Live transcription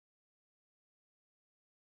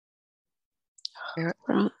Where,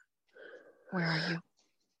 We're on, where are you?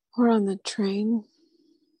 we're on the train,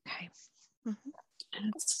 Okay. Mm-hmm.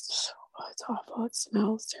 and it's awful. It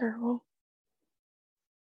smells terrible.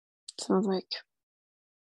 It smells like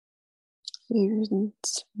you can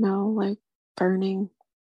smell like burning.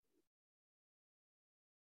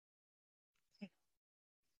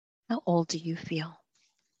 How old do you feel?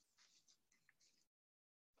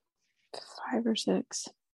 5 or 6.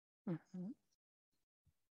 Mm-hmm.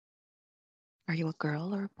 Are you a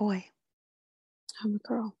girl or a boy? I'm a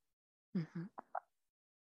girl. Mm-hmm.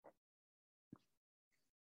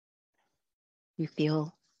 You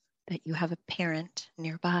feel that you have a parent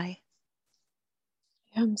nearby?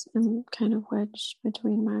 Yeah, I'm kind of wedged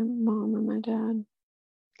between my mom and my dad.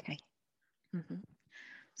 Okay. Mm-hmm.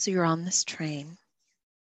 So you're on this train.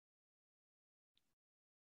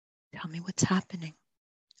 Tell me what's happening.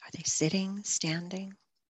 Are they sitting, standing?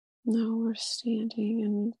 No, we're standing,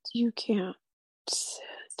 and you can't sit.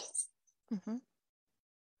 Mm-hmm.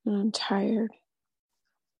 And I'm tired.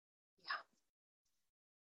 Yeah.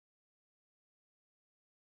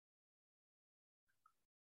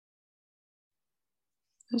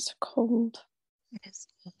 It's cold. It is.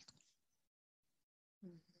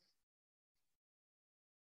 Mm-hmm.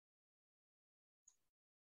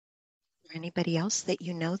 Is there anybody else that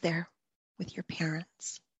you know there with your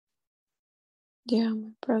parents? Yeah, my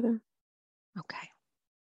brother. Okay.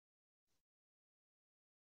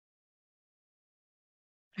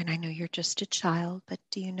 And I know you're just a child, but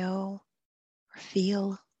do you know or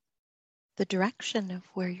feel the direction of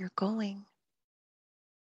where you're going?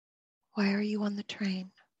 Why are you on the train?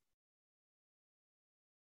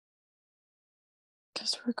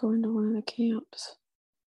 Guess we're going to one of the camps.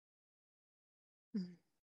 Mm.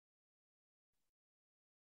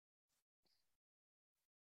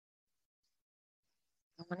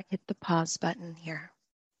 I want to hit the pause button here.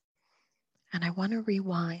 And I want to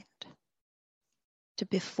rewind to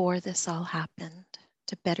before this all happened,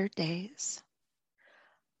 to better days.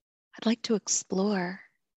 I'd like to explore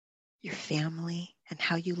your family and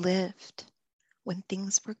how you lived when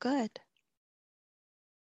things were good.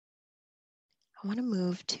 I want to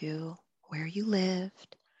move to where you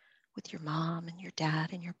lived with your mom and your dad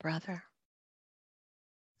and your brother.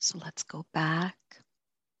 So let's go back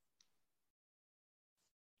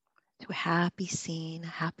to a happy scene, a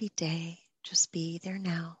happy day. Just be there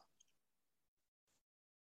now.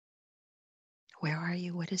 Where are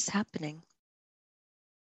you? What is happening?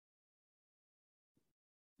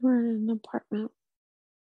 We're in an apartment.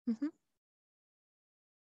 Mm-hmm.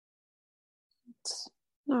 It's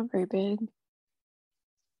not very big.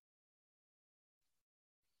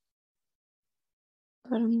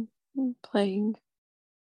 But I'm playing.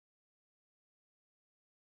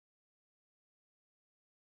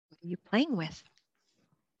 What are you playing with?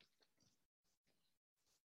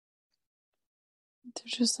 They're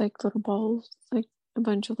just like little balls, like a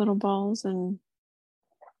bunch of little balls and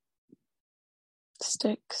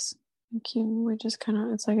sticks. We just kind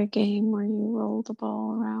of, it's like a game where you roll the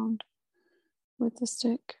ball around with the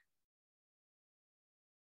stick.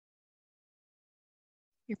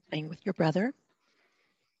 You're playing with your brother.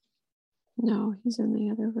 No, he's in the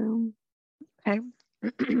other room. Okay.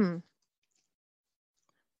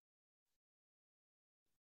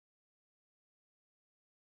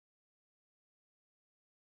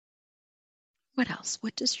 What else?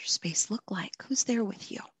 What does your space look like? Who's there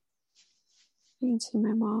with you? You can see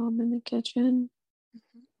my mom in the kitchen.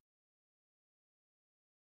 Mm-hmm.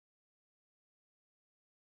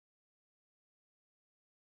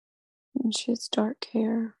 And she has dark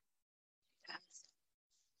hair. Yes.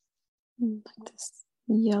 And like this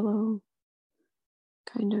yellow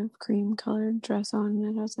kind of cream colored dress on,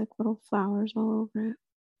 and it has like little flowers all over it.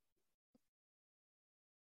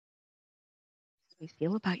 How do you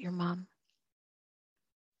feel about your mom?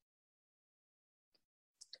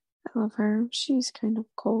 I love her. She's kind of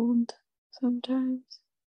cold sometimes.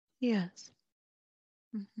 Yes.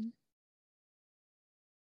 Mm-hmm.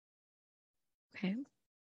 Okay.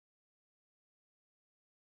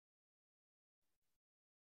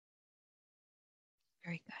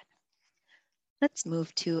 Very good. Let's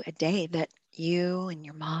move to a day that you and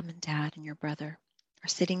your mom and dad and your brother are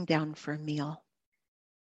sitting down for a meal.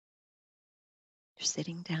 You're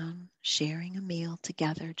sitting down, sharing a meal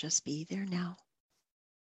together. Just be there now.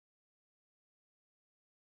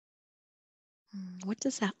 What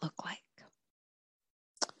does that look like?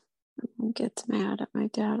 Mom gets mad at my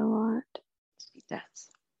dad a lot. She does.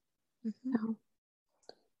 Mm-hmm. No.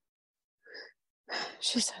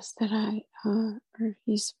 She says that or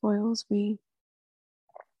he spoils me.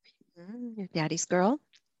 Your daddy's girl.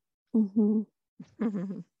 Mm-hmm.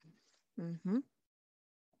 Mm-hmm.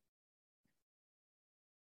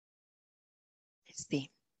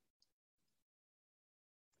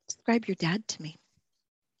 Describe your dad to me.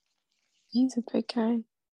 He's a big guy.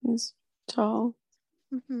 He's tall.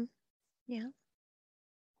 Mm-hmm. Yeah.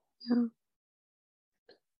 Yeah.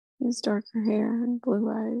 He has darker hair and blue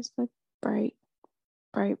eyes, like bright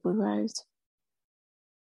blue eyes.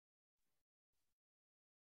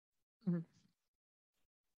 Mm-hmm.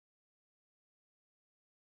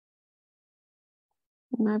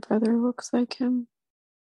 My brother looks like him.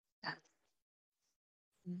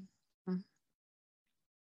 Mm-hmm.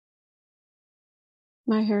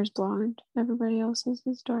 My hair's blonde. Everybody else's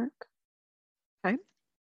is dark. Okay.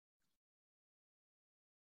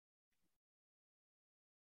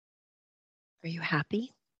 Are you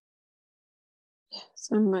happy? Yes,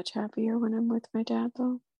 I'm much happier when I'm with my dad,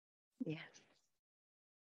 though. Yes.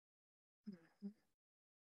 Mm-hmm.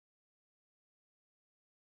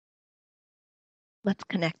 Let's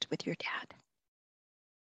connect with your dad.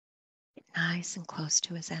 Get nice and close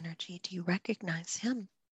to his energy. Do you recognize him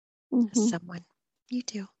as Mm-hmm. someone? You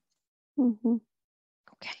do. Mm-hmm.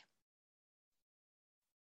 Okay.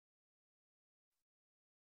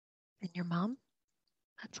 And your mom?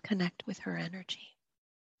 Let's connect with her energy.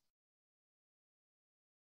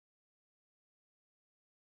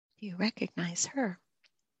 Do you recognize her?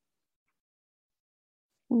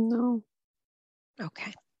 No.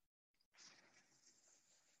 Okay.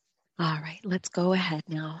 All right. Let's go ahead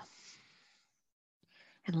now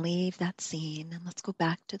and leave that scene and let's go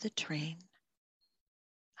back to the train.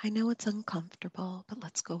 I know it's uncomfortable, but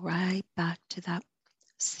let's go right back to that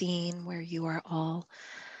scene where you are all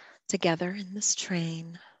together in this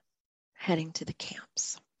train heading to the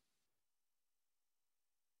camps.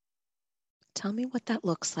 Tell me what that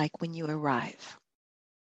looks like when you arrive.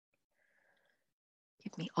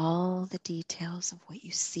 Give me all the details of what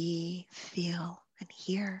you see, feel, and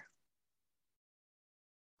hear.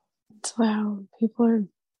 It's loud.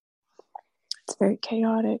 It's very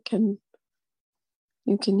chaotic, and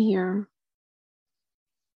you can hear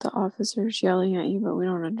the officers yelling at you, but we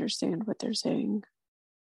don't understand what they're saying.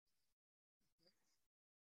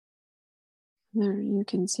 There, you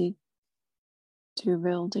can see two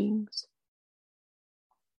buildings,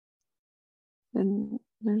 and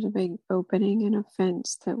there's a big opening in a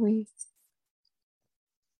fence that we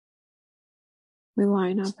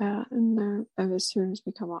line up at, and as soon as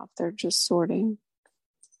we come off, they're just sorting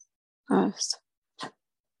us.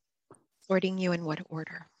 Sorting you in what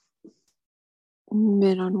order?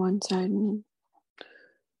 Men on one side and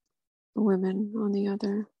women on the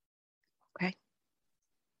other. Okay.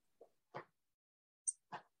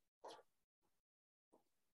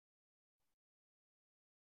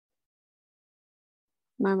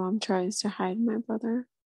 My mom tries to hide my brother.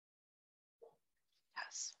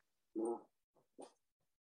 Yes.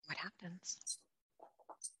 What happens?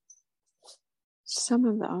 Some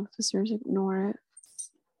of the officers ignore it,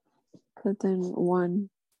 but then one,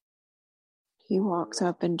 he walks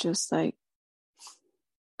up and just like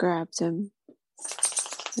grabs him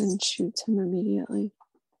and shoots him immediately.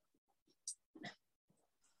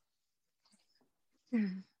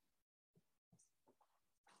 Hmm.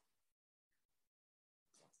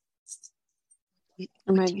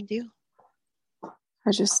 What do you do?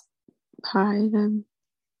 I just hide and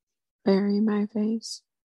bury my face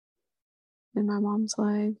in my mom's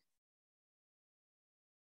leg.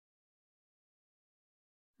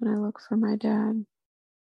 And I look for my dad,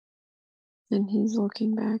 and he's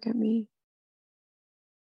looking back at me.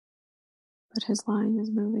 But his line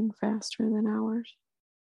is moving faster than ours.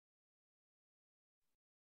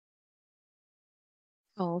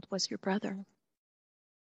 How old was your brother?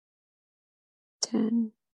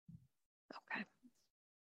 10. Okay.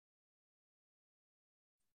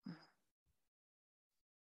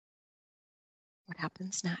 What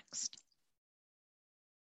happens next?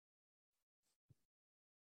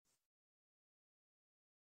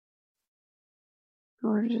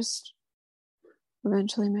 Or just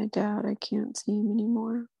eventually my dad, I can't see him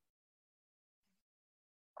anymore.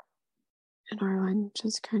 And our line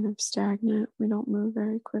just kind of stagnant. We don't move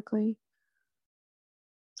very quickly.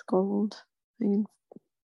 It's cold. I can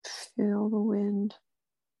feel the wind.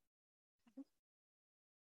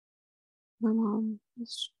 My mom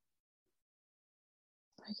is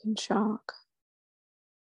like in shock.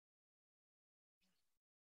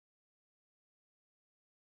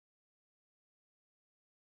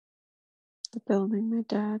 The building my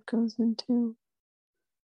dad goes into,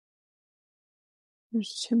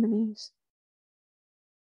 there's chimneys.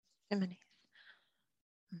 Chimneys.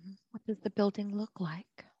 Mm-hmm. What does the building look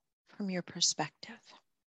like from your perspective?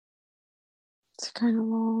 It's kind of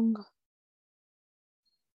long.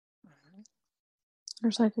 Mm-hmm.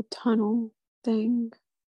 There's like a tunnel thing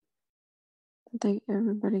that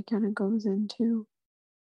everybody kind of goes into.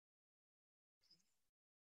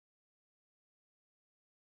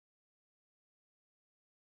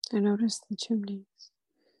 I noticed the chimneys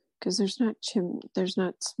because there's not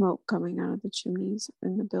smoke coming out of the chimneys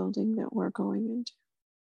in the building that we're going into.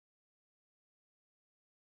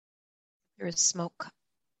 There is smoke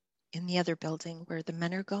in the other building where the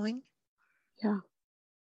men are going? Yeah.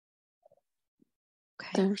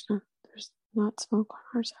 Okay. There's not smoke on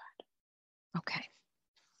our side. Okay.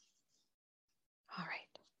 All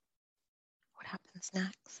right. What happens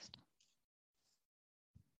next?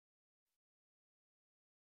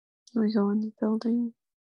 We go in the building.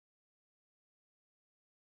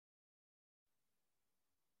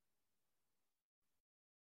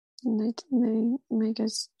 And they make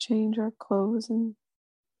us change our clothes and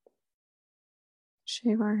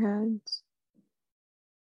shave our heads.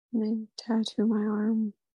 And they tattoo my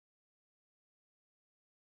arm.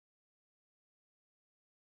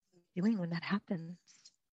 What are you doing when that happens?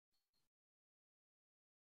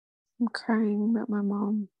 I'm crying, but my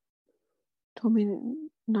mom told me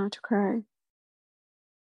not to cry.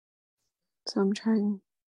 So I'm trying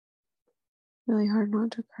really hard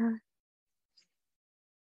not to cry. You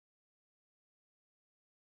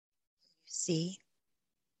see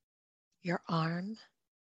your arm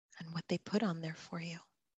and what they put on there for you.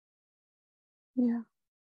 Yeah.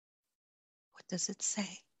 What does it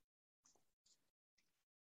say?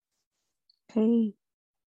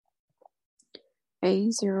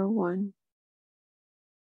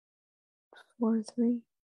 A0143.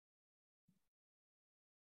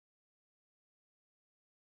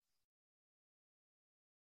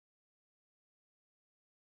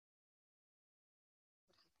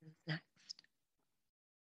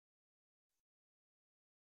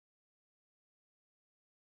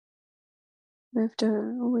 Next. We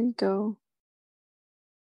go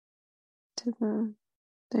to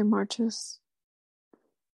they march us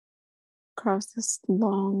across this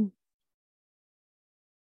long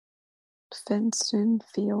fenced in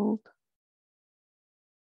field.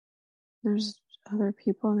 There's other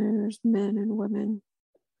people there. There's men and women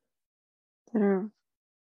they're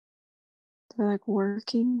like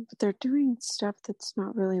working, but they're doing stuff that's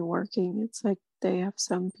not really working. It's like they have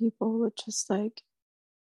some people that just like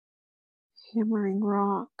hammering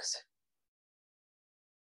rocks.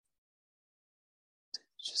 It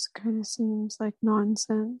just kind of seems like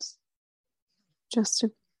nonsense, just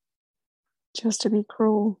to be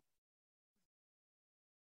cruel.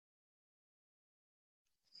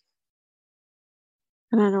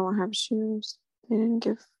 And I don't have shoes. They didn't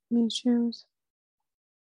give me shoes.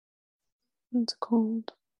 It's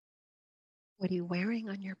cold. What are you wearing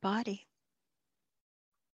on your body?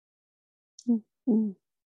 Mm-hmm.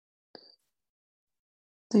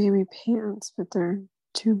 They gave me pants, but they're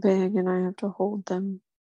too big and I have to hold them.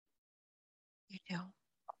 You do.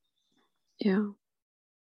 Yeah.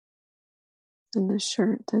 And this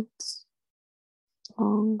shirt that's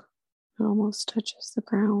long, it almost touches the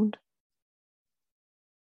ground.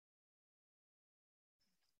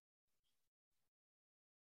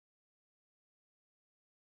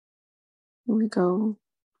 And we go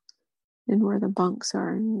in where the bunks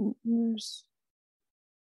are, and there's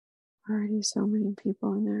already so many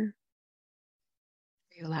people in there.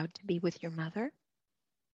 Are you allowed to be with your mother?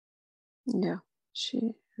 Yeah.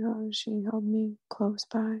 She held me close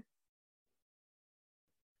by.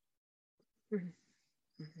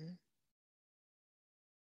 Mm-hmm.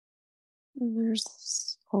 And there's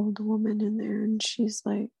this old woman in there, and she's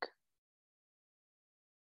like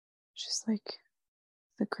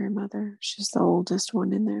the grandmother. She's the oldest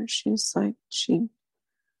one in there. She's like she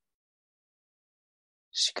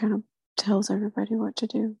kind of tells everybody what to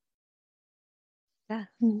do. Yeah.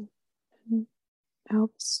 And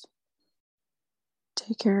helps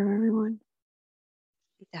take care of everyone.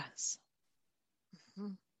 She does.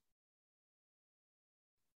 Mm-hmm.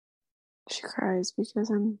 She cries because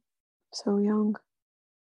I'm so young.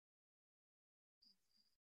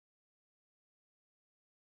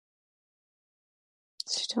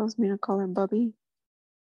 She tells me to call her Bubby.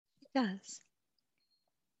 She does.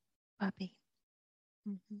 Bubby.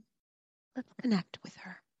 Mm-hmm. Let's connect with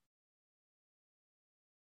her.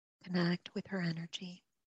 Connect with her energy.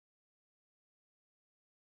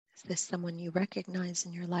 Is this someone you recognize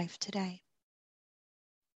in your life today?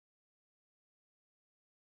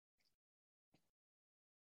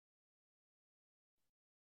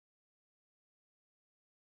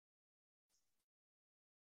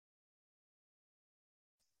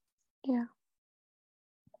 Yeah.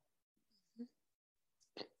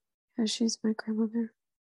 Yeah, she's my grandmother.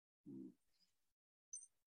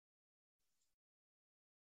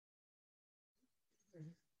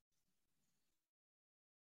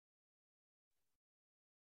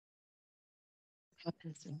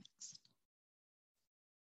 happens next?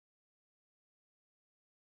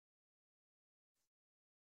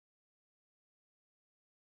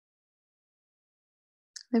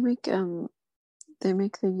 They make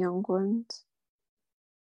the young ones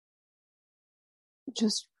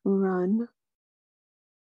just run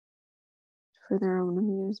for their own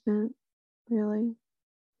amusement, really.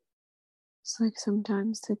 It's like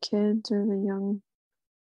sometimes the kids or the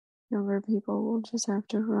younger people will just have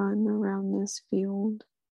to run around this field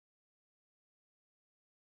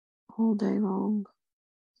all day long.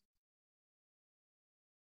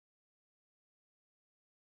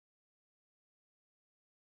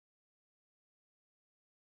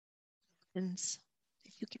 Happens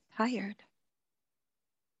if you get tired.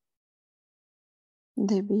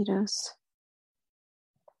 They beat us.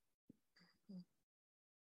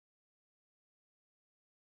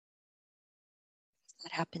 Does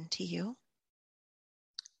that happen to you?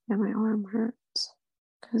 Yeah, my arm hurts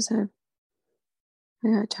because I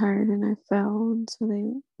got tired and I fell, and so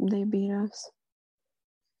they beat us.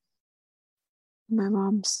 My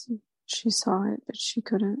mom, she saw it, but she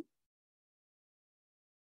couldn't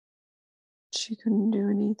do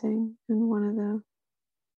anything. And one of the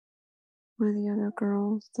other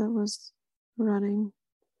girls that was running,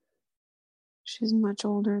 she's much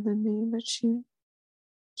older than me, but she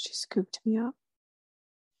scooped me up.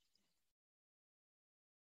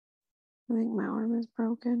 I think my arm is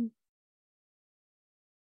broken.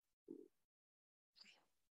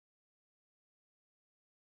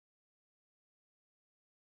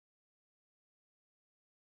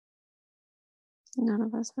 None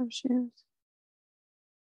of us have shoes.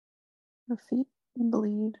 Our feet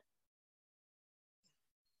bleed.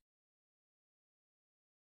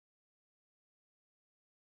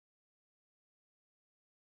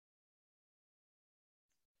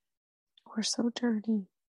 We're so dirty.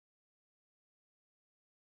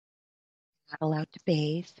 Not allowed to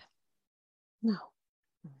bathe. No.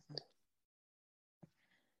 Mm-hmm.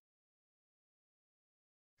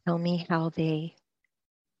 Tell me how they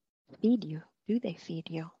feed you. Do they feed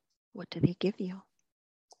you? What do they give you?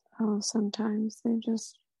 Oh, sometimes they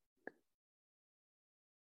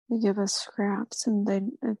give us scraps, and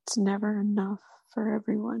it's never enough for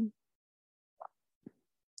everyone.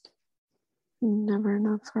 Never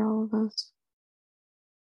enough for all of us.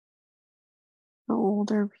 The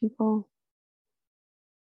older people,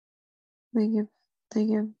 they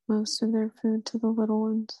give most of their food to the little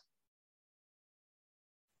ones.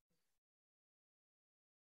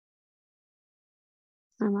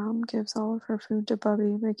 My mom gives all of her food to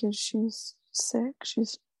Bubby because she's sick.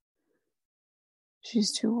 She's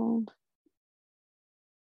too old.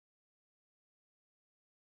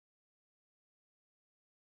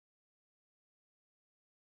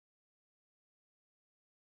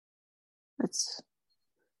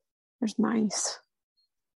 There's mice.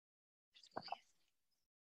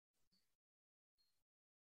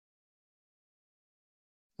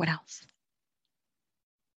 What else?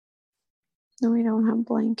 No, we don't have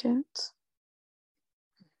blankets.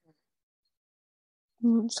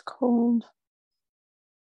 It's cold.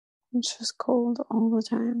 It's just cold all the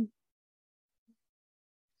time.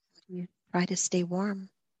 You try to stay warm.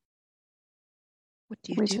 What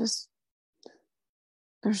do you We do?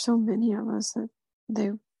 There's so many of us that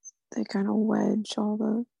they kind of wedge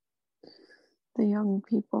all the young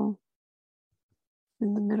people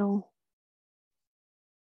in the middle,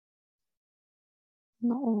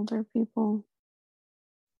 and the older people.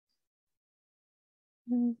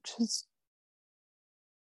 And just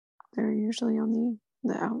they're usually on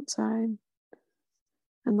the outside,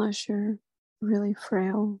 unless you're really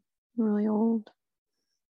frail, really old.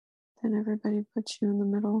 Then everybody puts you in the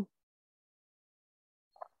middle.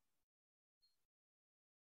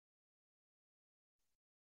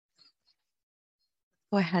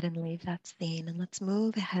 Go ahead and leave that scene and let's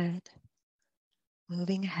move ahead.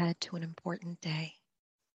 Moving ahead to an important day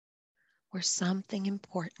where something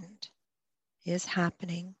important is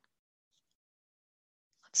happening.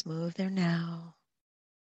 Let's move there now.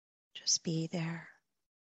 Just be there.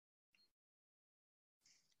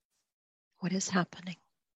 What is happening?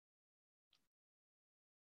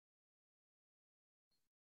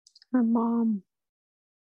 Her mom,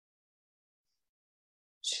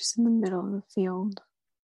 she's in the middle of the field.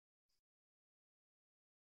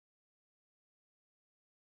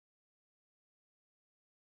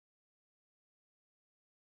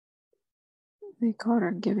 They caught her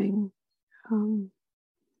giving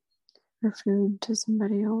her food to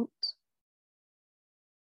somebody else.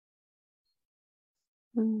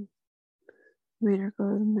 And made her go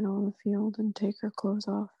to the middle of the field and take her clothes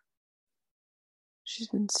off. She's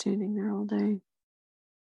been standing there all day.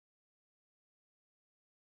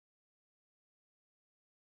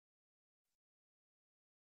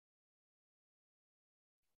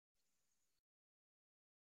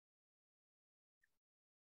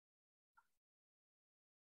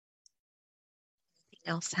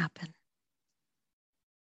 else happen?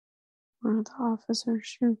 One of the officers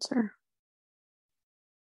shoots her.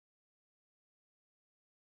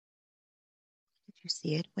 Did you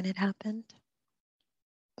see it when it happened?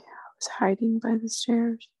 I was hiding by the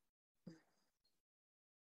stairs.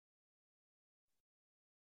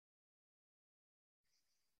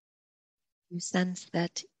 You sense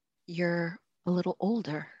that you're a little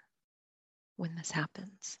older when this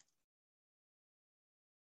happens.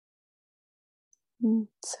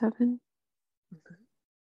 7. Mhm.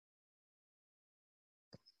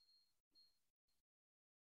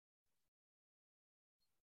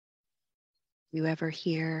 You ever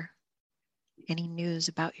hear any news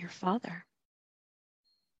about your father?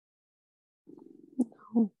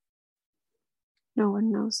 No. No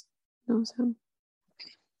one knows him.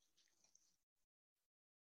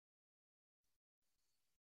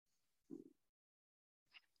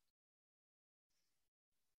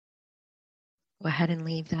 Go ahead and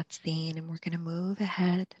leave that scene, and we're going to move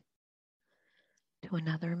ahead to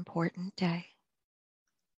another important day.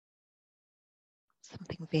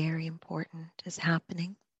 Something very important is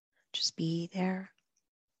happening. Just be there.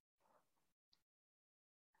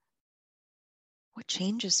 What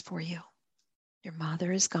changes for you? Your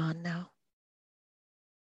mother is gone now.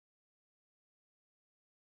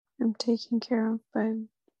 I'm taken care of by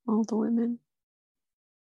all the women.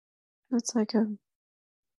 It's like a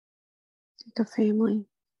family.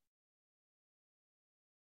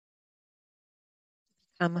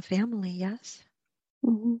 I'm a family, yes.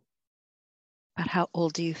 Mm-hmm. But how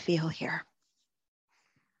old do you feel here?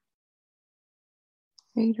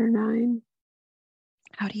 8 or 9.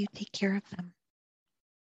 How do you take care of them?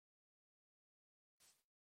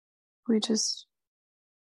 We just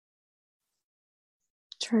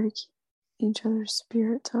try to keep each other's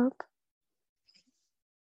spirits up.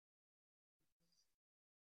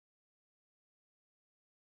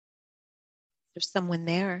 There's someone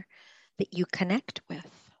there that you connect with.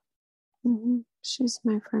 Mm-hmm. She's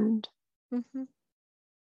my friend. Mm-hmm. Is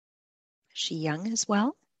she young as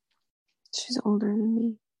well? She's older than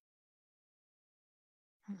me.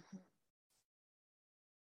 Mm-hmm.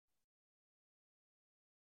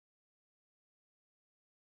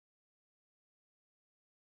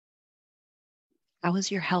 How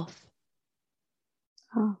is your health?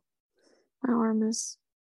 Oh, my arm is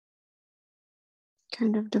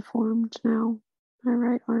kind of deformed now. My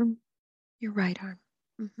right arm. Your right arm.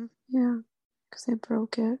 Mm-hmm. Yeah, because I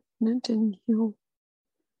broke it and it didn't heal.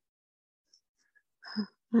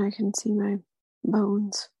 And I can see my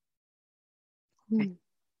bones. Okay.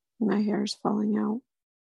 My hair is falling out.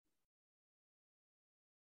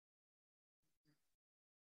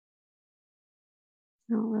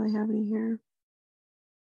 I don't really have any hair.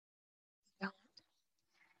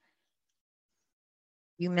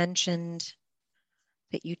 You mentioned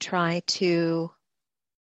that you try to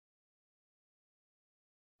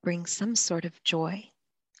bring some sort of joy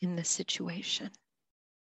in this situation.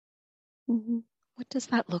 Mm-hmm. What does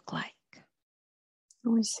that look like?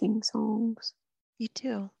 We sing songs. You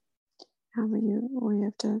do. We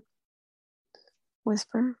have to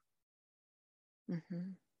whisper.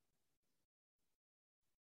 Mm-hmm.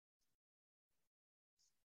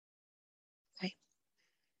 Okay.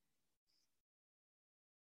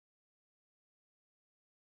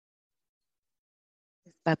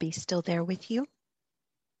 Is Bubby still there with you?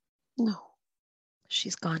 No,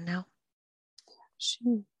 She's gone now. she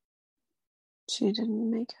didn't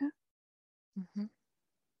make it. Mm-hmm.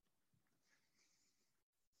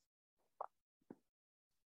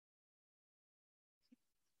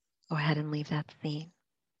 Go ahead and leave that scene.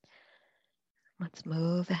 Let's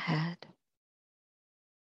move ahead.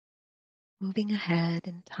 Moving ahead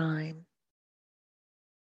in time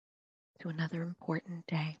to another important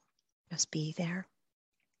day. Just be there.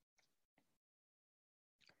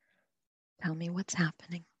 Tell me what's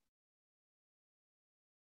happening.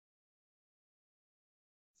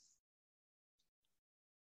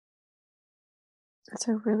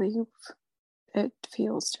 It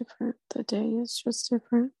feels different. The day is just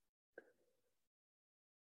different.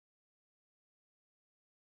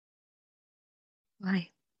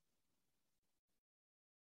 Why?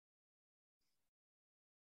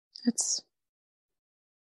 It's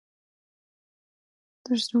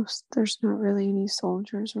there's not really any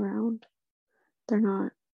soldiers around. They're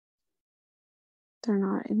not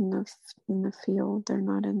in the field. They're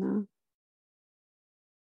not in the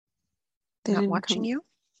they Not didn't watching come you?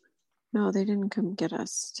 no, they didn't come get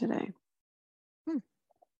us today. Hmm.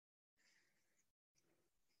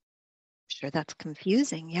 Sure, that's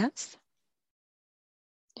confusing, yes?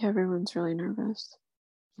 Yeah, everyone's really nervous.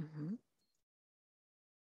 Mm-hmm.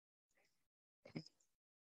 Okay.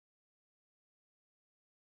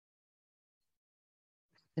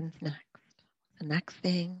 happens next? The next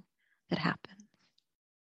thing that happens.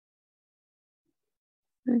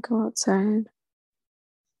 I go outside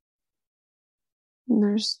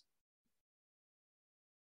and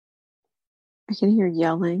I can hear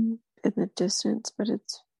yelling in the distance, but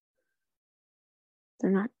they're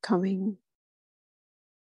not coming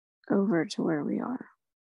over to where we are.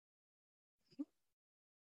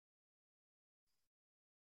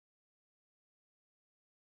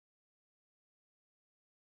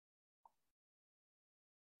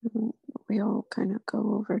 And we all kind of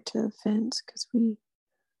go over to the fence because we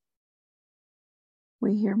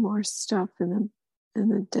hear more stuff in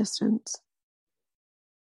the distance.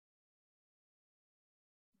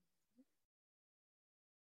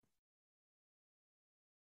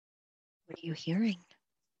 What are you hearing?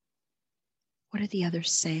 What are the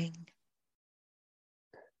others saying?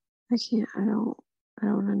 I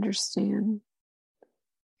don't understand.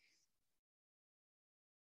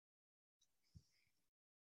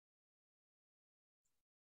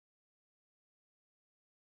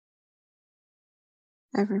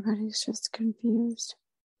 Everybody's just confused.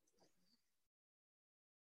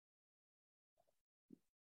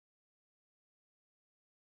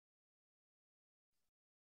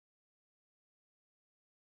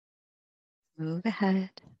 Move ahead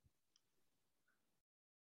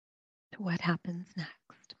to what happens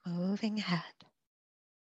next. Moving ahead.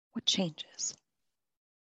 What changes?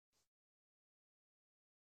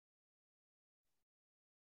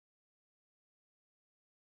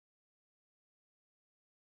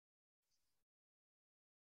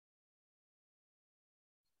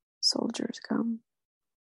 Soldiers come.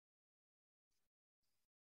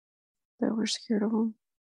 But we're scared of them.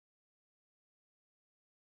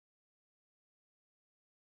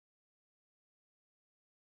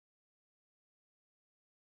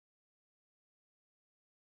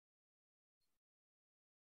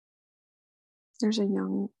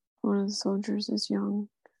 One of the soldiers is young,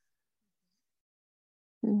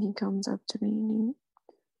 and he comes up to me and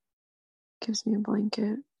he gives me a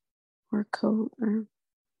blanket or a coat or.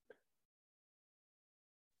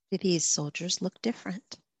 Do these soldiers look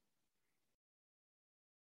different?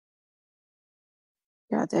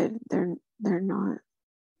 Yeah, they're not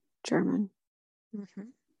German. Mm-hmm.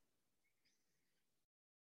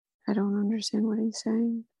 I don't understand what he's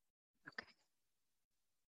saying. Okay.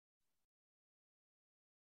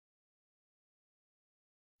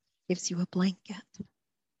 Gives you a blanket.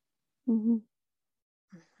 Mm-hmm.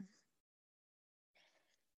 Mm-hmm.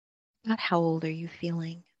 About how old are you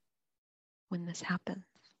feeling when this happens?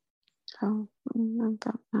 Oh, I'm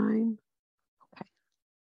about 9. Okay.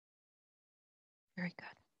 Very good.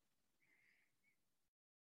 I'm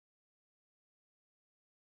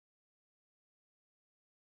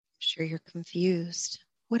sure you're confused.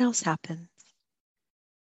 What else happens?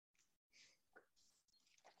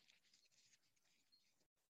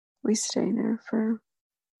 We stay there for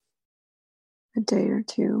a day or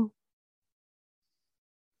two.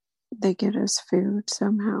 They get us food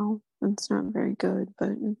somehow. It's not very good, but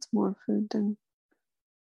it's more food than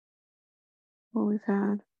what we've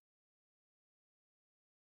had.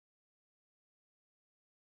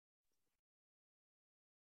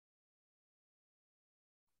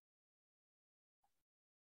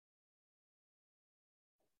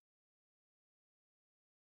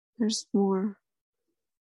 There's more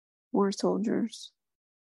soldiers.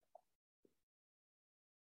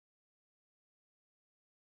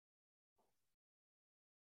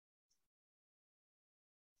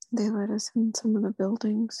 They let us in some of the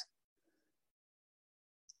buildings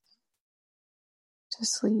to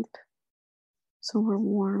sleep, so we're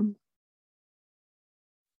warm.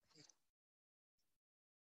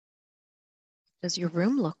 Does your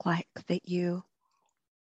room look like that you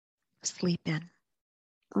sleep in?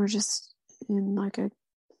 We're just in like a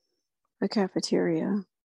cafeteria,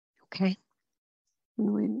 Okay.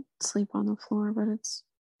 and we sleep on the floor, but it's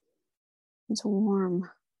warm.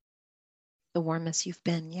 The warmest you've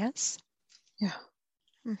been, yes? Yeah,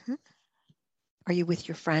 Mm-hmm. Are you with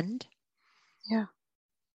your friend? yeah.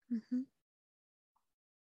 Mm-hmm.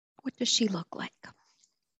 What does she look like?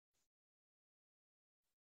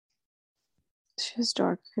 She has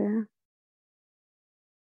dark hair.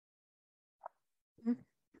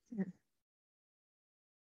 Mm-hmm.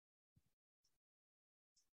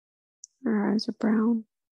 Her eyes are brown.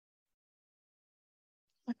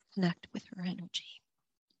 Let's connect with her energy.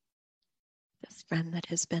 This friend that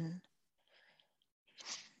has been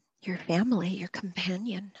your family, your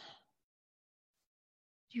companion.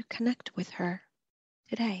 Do you connect with her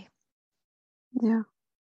today? Yeah,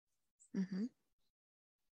 Mm-hmm.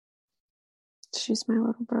 she's my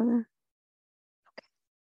little brother.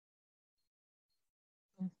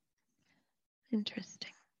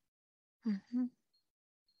 Interesting. Mm-hmm.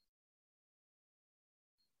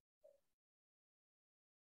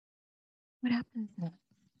 What happens next?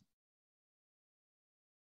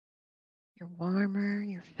 You're warmer,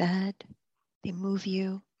 you're fed, they move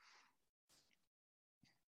you.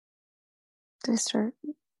 They start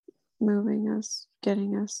moving us,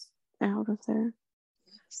 getting us out of there.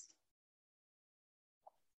 Yes.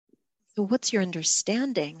 So what's your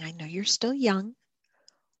understanding? I know you're still young.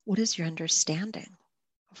 What is your understanding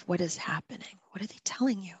of what is happening? What are they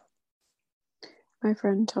telling you? My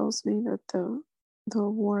friend tells me that the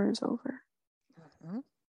war is over. Mm-hmm.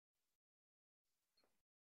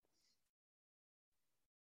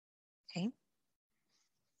 Okay.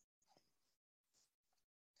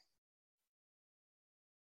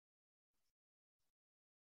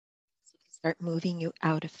 So they start moving you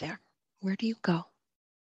out of there. Where do you go?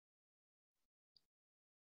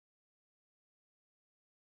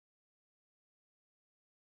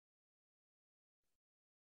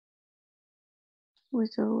 We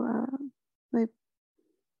go, they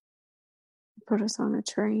put us on a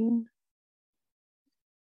train.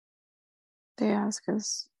 They ask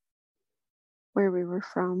us where we were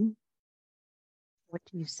from. What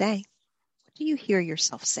do you say? What do you hear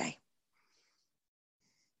yourself say?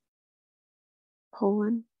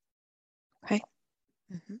 Poland. Okay.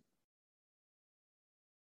 Mm-hmm.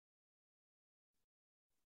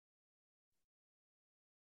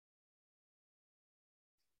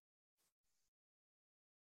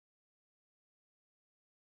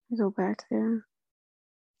 We go back there.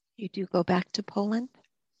 You do go back to Poland?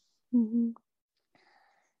 Mm-hmm.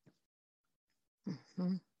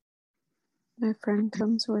 Mm-hmm. My friend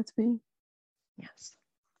comes with me. Yes.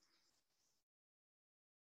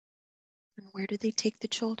 And where do they take the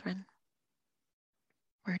children?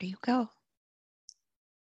 Where do you go?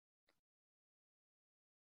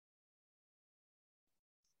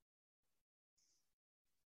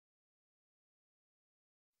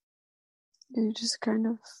 You just kind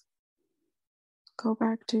of go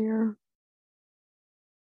back to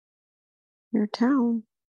your town.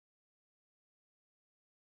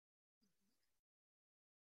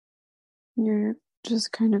 You're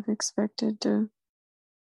just kind of expected to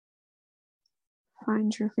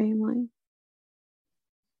find your family.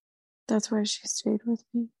 That's why she stayed with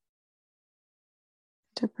me,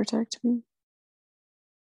 to protect me.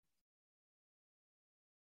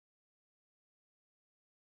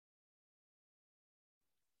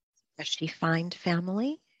 Does she find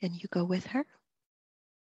family and you go with her?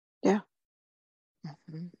 Yeah,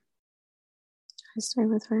 Mm-hmm. I stay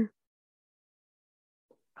with her.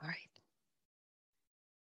 All right.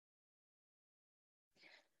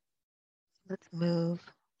 Let's move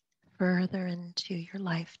further into your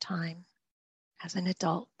lifetime as an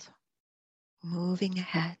adult, moving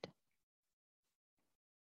ahead.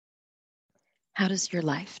 How does your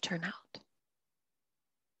life turn out?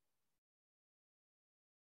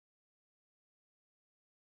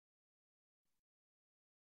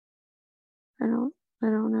 I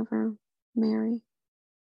don't ever marry.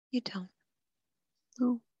 You don't.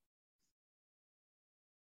 No,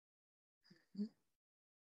 Mhm.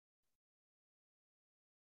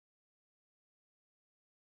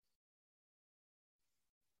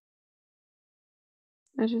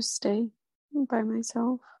 I just stay by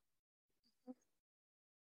myself.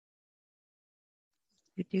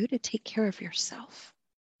 You do to take care of yourself.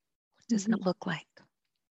 What does Mm-hmm. that look like?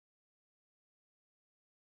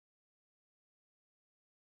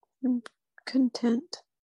 I'm content.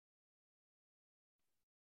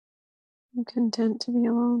 I'm content to be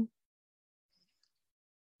alone.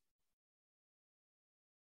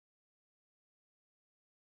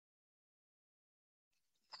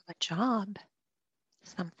 Have a job,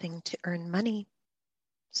 something to earn money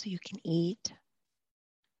so you can eat.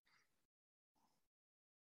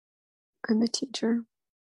 I'm a teacher.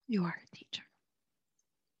 You are a teacher.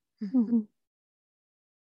 Mhm. Mm-hmm.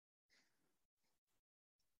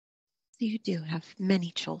 So you do have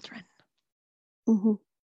many children. Mm-hmm.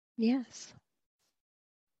 Yes.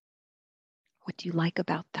 What do you like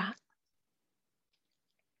about that?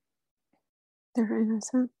 They're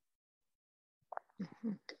innocent.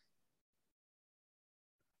 Mhm.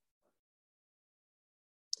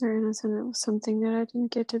 They're innocent. It was something that I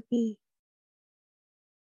didn't get to be.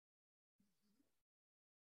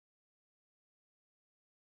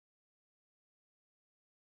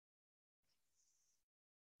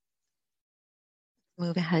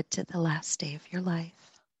 Move ahead to the last day of your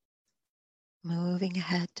life. Moving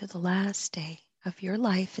ahead to the last day of your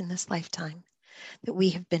life in this lifetime that we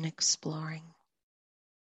have been exploring.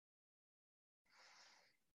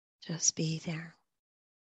 Just be there.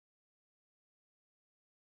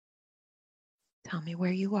 Tell me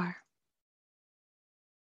where you are.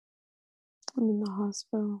 I'm in the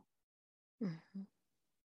hospital. Mm-hmm.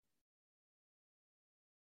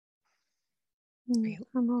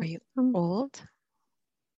 Mm, Are you I'm old?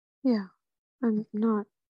 yeah. I'm not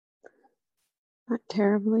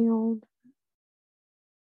terribly old.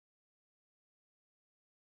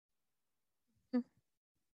 Mhm.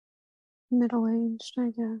 Middle aged, I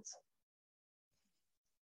guess.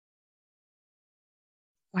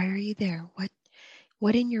 Why are you there?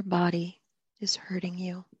 What in your body is hurting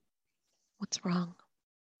you? What's wrong?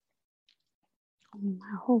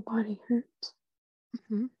 My whole body hurts.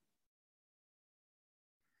 Mm-hmm.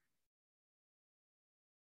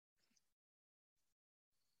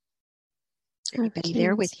 I have Anybody there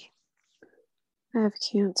cancer. with you? I have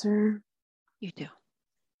cancer. You do.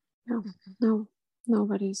 No, Mm-hmm. no,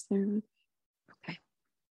 nobody's there with me. Okay.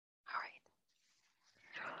 All right.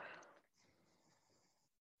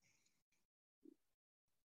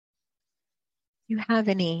 You have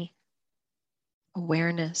any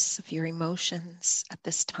awareness of your emotions at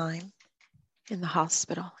this time in the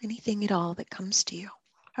hospital? Anything at all that comes to you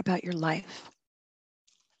about your life?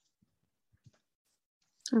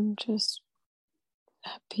 I'm just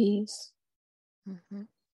at peace. Mm-hmm.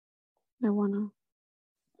 I wanna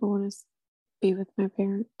be with my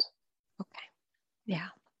parents. Okay. Yeah.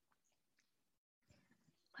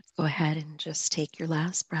 Let's go ahead and just take your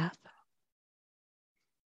last breath.